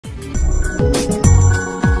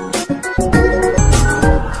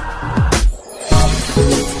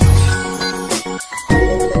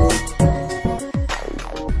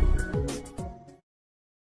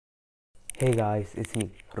Hey guys, it's me,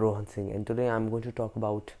 Rohan Singh, and today I'm going to talk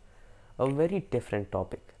about a very different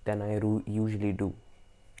topic than I usually do.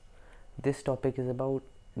 This topic is about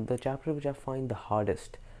the chapter which I find the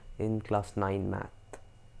hardest in class 9 math.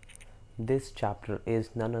 This chapter is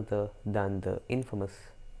none other than the infamous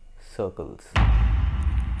circles.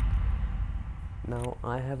 Now,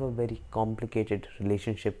 I have a very complicated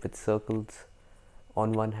relationship with circles.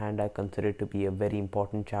 On one hand, I consider it to be a very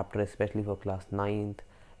important chapter, especially for class 9th,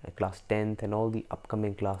 class 10th, and all the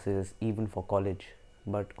upcoming classes, even for college.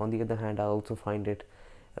 But on the other hand, I also find it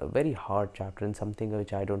a very hard chapter and something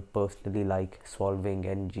which I don't personally like solving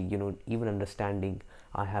and even understanding.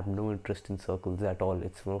 I have no interest in circles at all.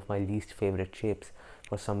 It's one of my least favorite shapes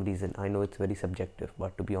for some reason. I know it's very subjective,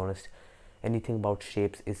 but to be honest, anything about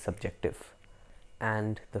shapes is subjective.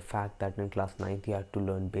 And the fact that in class 9th you had to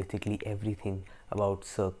learn basically everything about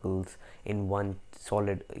circles in one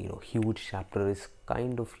solid huge chapter is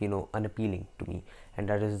kind of unappealing to me.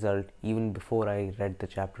 And as a result, even before I read the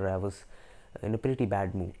chapter, I was in a pretty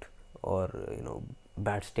bad mood, or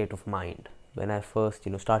bad state of mind. When I first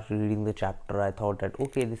started reading the chapter, I thought that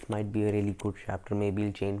okay, this might be a really good chapter, maybe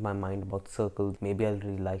it'll change my mind about circles, maybe I'll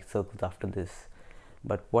really like circles after this.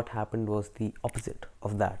 But what happened was the opposite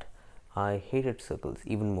of that. I hated circles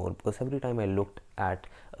even more because every time I looked at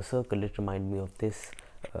a circle, it reminded me of this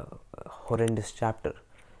horrendous chapter.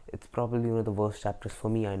 It's probably one of the worst chapters for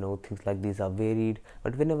me. I know things like these are varied,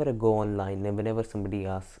 but whenever I go online and whenever somebody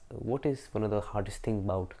asks what is one of the hardest things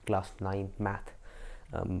about class 9 math,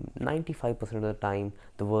 95% of the time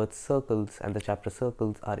the words circles and the chapter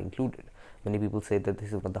circles are included. Many people say that this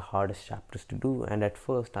is one of the hardest chapters to do, and at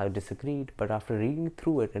first I disagreed, but after reading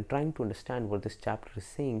through it and trying to understand what this chapter is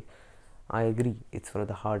saying, I agree it's one of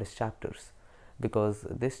the hardest chapters, because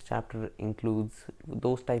this chapter includes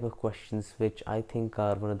those type of questions which I think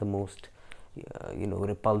are one of the most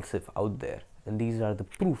repulsive out there, and these are the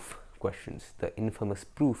proof questions, the infamous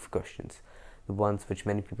proof questions, the ones which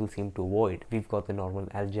many people seem to avoid. We've got the normal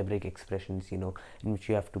algebraic expressions, in which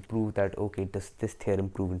you have to prove that okay, does this theorem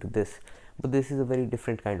prove into this, but this is a very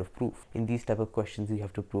different kind of proof. In these type of questions you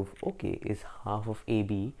have to prove okay, is half of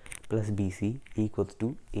AB plus BC equals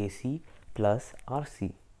to AC plus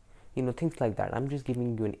RC, things like that. I'm just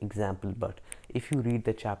giving you an example, but if you read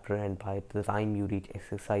the chapter and by the time you reach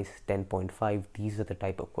exercise 10.5, these are the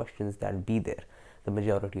type of questions that be there, the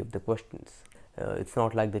majority of the questions. It's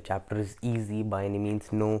not like the chapter is easy by any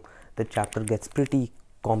means. No, the chapter gets pretty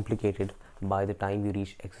complicated by the time you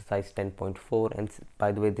reach exercise 10.4, and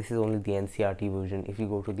by the way, this is only the NCERT version. If you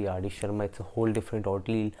go to the RD Sharma, it's a whole different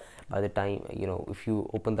ordeal. By the time if you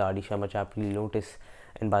open the RD Sharma chapter, you'll notice.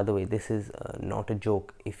 And by the way, this is not a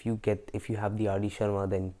joke. If you have the RD Sharma,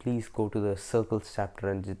 then please go to the circles chapter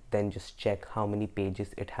and then just check how many pages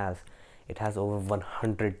it has. It has over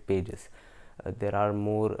 100 pages. There are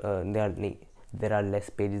more there are less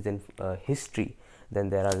pages in history than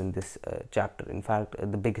there are in this chapter. In fact,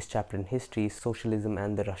 the biggest chapter in history, Socialism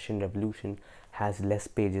and the Russian Revolution, has less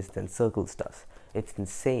pages than circles does. It's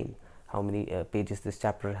insane how many pages this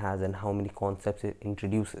chapter has and how many concepts it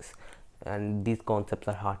introduces, and these concepts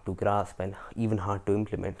are hard to grasp and even hard to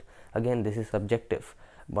implement. Again, this is subjective,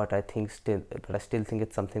 but I still think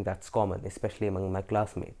it's something that's common, especially among my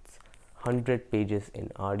classmates. 100 pages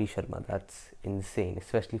in RD Sharma, that's insane,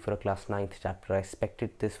 especially for a class 9th chapter. I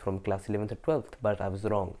expected this from class 11th or 12th, but I was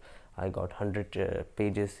wrong. I got 100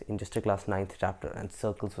 pages in just a class 9th chapter, and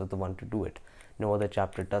circles was the one to do it. No other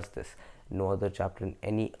chapter does this. No other chapter in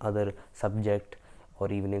any other subject,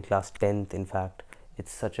 or even in class 10th. In fact,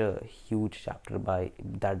 it's such a huge chapter by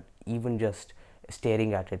that even just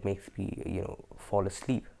staring at it makes me fall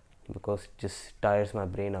asleep, because it just tires my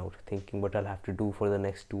brain out thinking what I'll have to do for the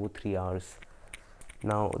next 2 or 3 hours.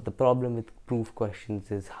 Now, the problem with proof questions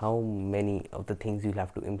is how many of the things you'll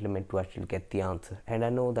have to implement to actually get the answer. And I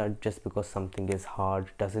know that just because something is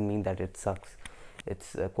hard doesn't mean that it sucks.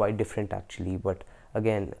 It's quite different actually, but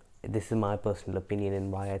again, this is my personal opinion and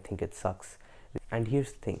why I think it sucks. And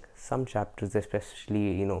here's the thing, some chapters,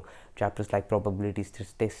 especially chapters like probability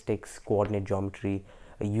statistics, coordinate geometry,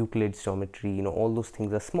 Euclid's geometry, all those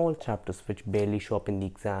things are small chapters which barely show up in the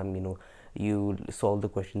exam. You solve the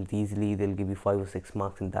questions easily, they'll give you 5 or 6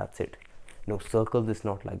 marks and that's it. Circles is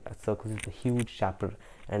not like that. Circles is a huge chapter,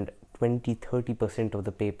 and 20-30% of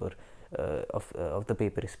the paper of the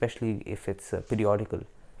paper, especially if it's periodical,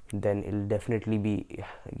 then it'll definitely be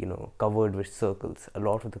covered with circles. A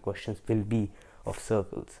lot of the questions will be of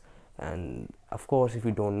circles, and of course if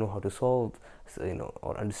you don't know how to solve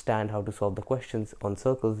or understand how to solve the questions on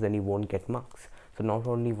circles, then you won't get marks. So not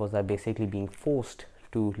only was I basically being forced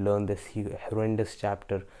to learn this horrendous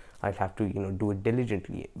chapter I'll have to do it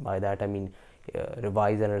diligently. By that I mean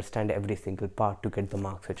revise and understand every single part to get the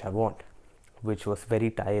marks which I want, which was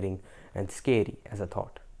very tiring and scary as a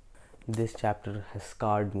thought. This chapter has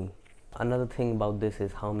scarred me. Another thing about this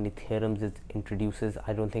is how many theorems it introduces.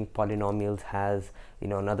 I don't think polynomials has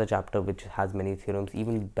another chapter which has many theorems.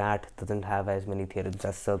 Even BAT doesn't have as many theorems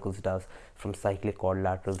as circles does, from cyclic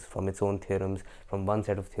quadrilaterals, from its own theorems, from one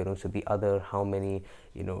set of theorems to the other, how many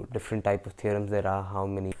different type of theorems there are, how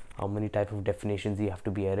many type of definitions you have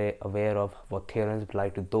to be aware of, what theorems apply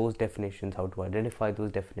to those definitions, how to identify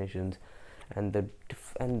those definitions, and the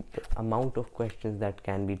amount of questions that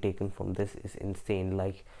can be taken from this is insane.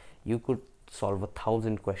 Like, you could solve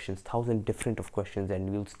 1,000 questions, 1,000 different of questions,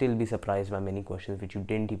 and you'll still be surprised by many questions which you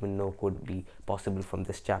didn't even know could be possible from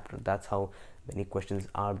this chapter. That's how many questions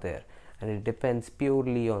are there, and it depends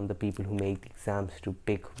purely on the people who make the exams to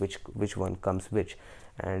pick which one comes which.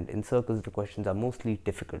 And in circles, the questions are mostly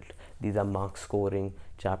difficult. These are mark scoring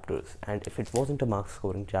chapters, and if it wasn't a mark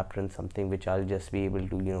scoring chapter and something which I'll just be able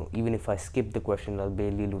to even if I skip the question, I'll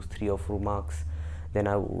barely lose 3 or 4 marks, then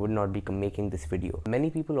I would not be making this video. Many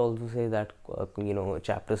people also say that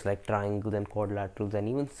chapters like triangles and quadrilaterals and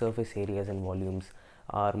even surface areas and volumes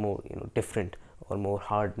are more different or more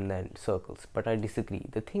hard than circles, but I disagree.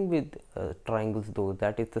 The thing with triangles, though,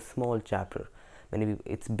 that it's a small chapter.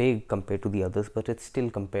 It's big compared to the others, but it's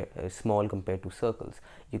still small compared to circles.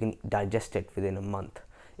 You can digest it within a month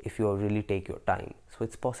if you really take your time, so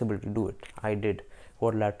it's possible to do it. I did.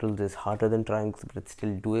 Quadrilaterals is harder than triangles, but it's still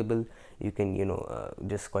doable. You can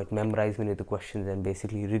just quite memorize many of the questions and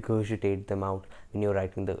basically regurgitate them out when you're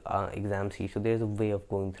writing the exam sheet. So there's a way of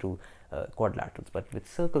going through quadrilaterals, but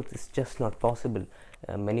with circles it's just not possible.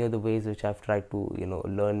 Many of the ways which I've tried to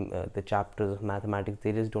learn the chapters of mathematics,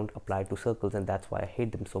 they just don't apply to circles, and that's why I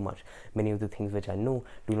hate them so much. Many of the things which I know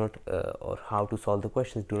do not or how to solve the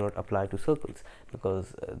questions do not apply to circles,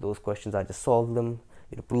 because those questions I just solve them,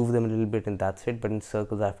 prove them a little bit, and that's it. But in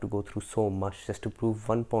circles I have to go through so much just to prove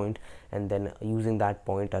one point, and then using that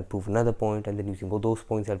point I'll prove another point, and then using all those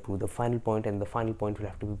points I'll prove the final point, and the final point will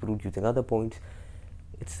have to be proved using other points.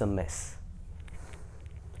 It's a mess.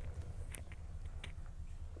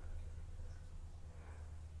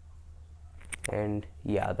 And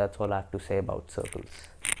yeah, that's all I have to say about circles.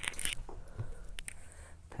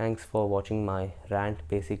 Thanks for watching my rant.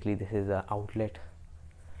 Basically, this is an outlet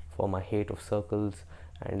for my hate of circles,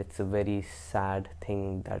 and it's a very sad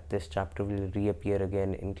thing that this chapter will reappear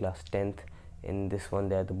again in class 10th. In this one,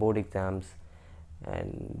 there are the board exams,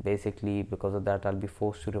 and basically because of that I'll be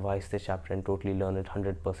forced to revise this chapter and totally learn it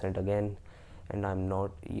 100% again, and I'm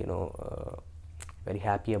not very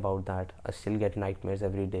happy about that. I still get nightmares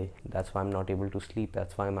every day. That's why I'm not able to sleep.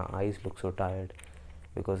 That's why my eyes look so tired,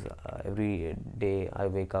 because every day I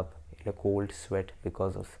wake up in a cold sweat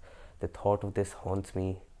because of the thought of this haunts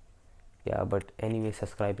me. Yeah, but anyway,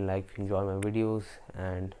 subscribe and like if you enjoy my videos,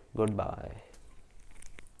 and goodbye.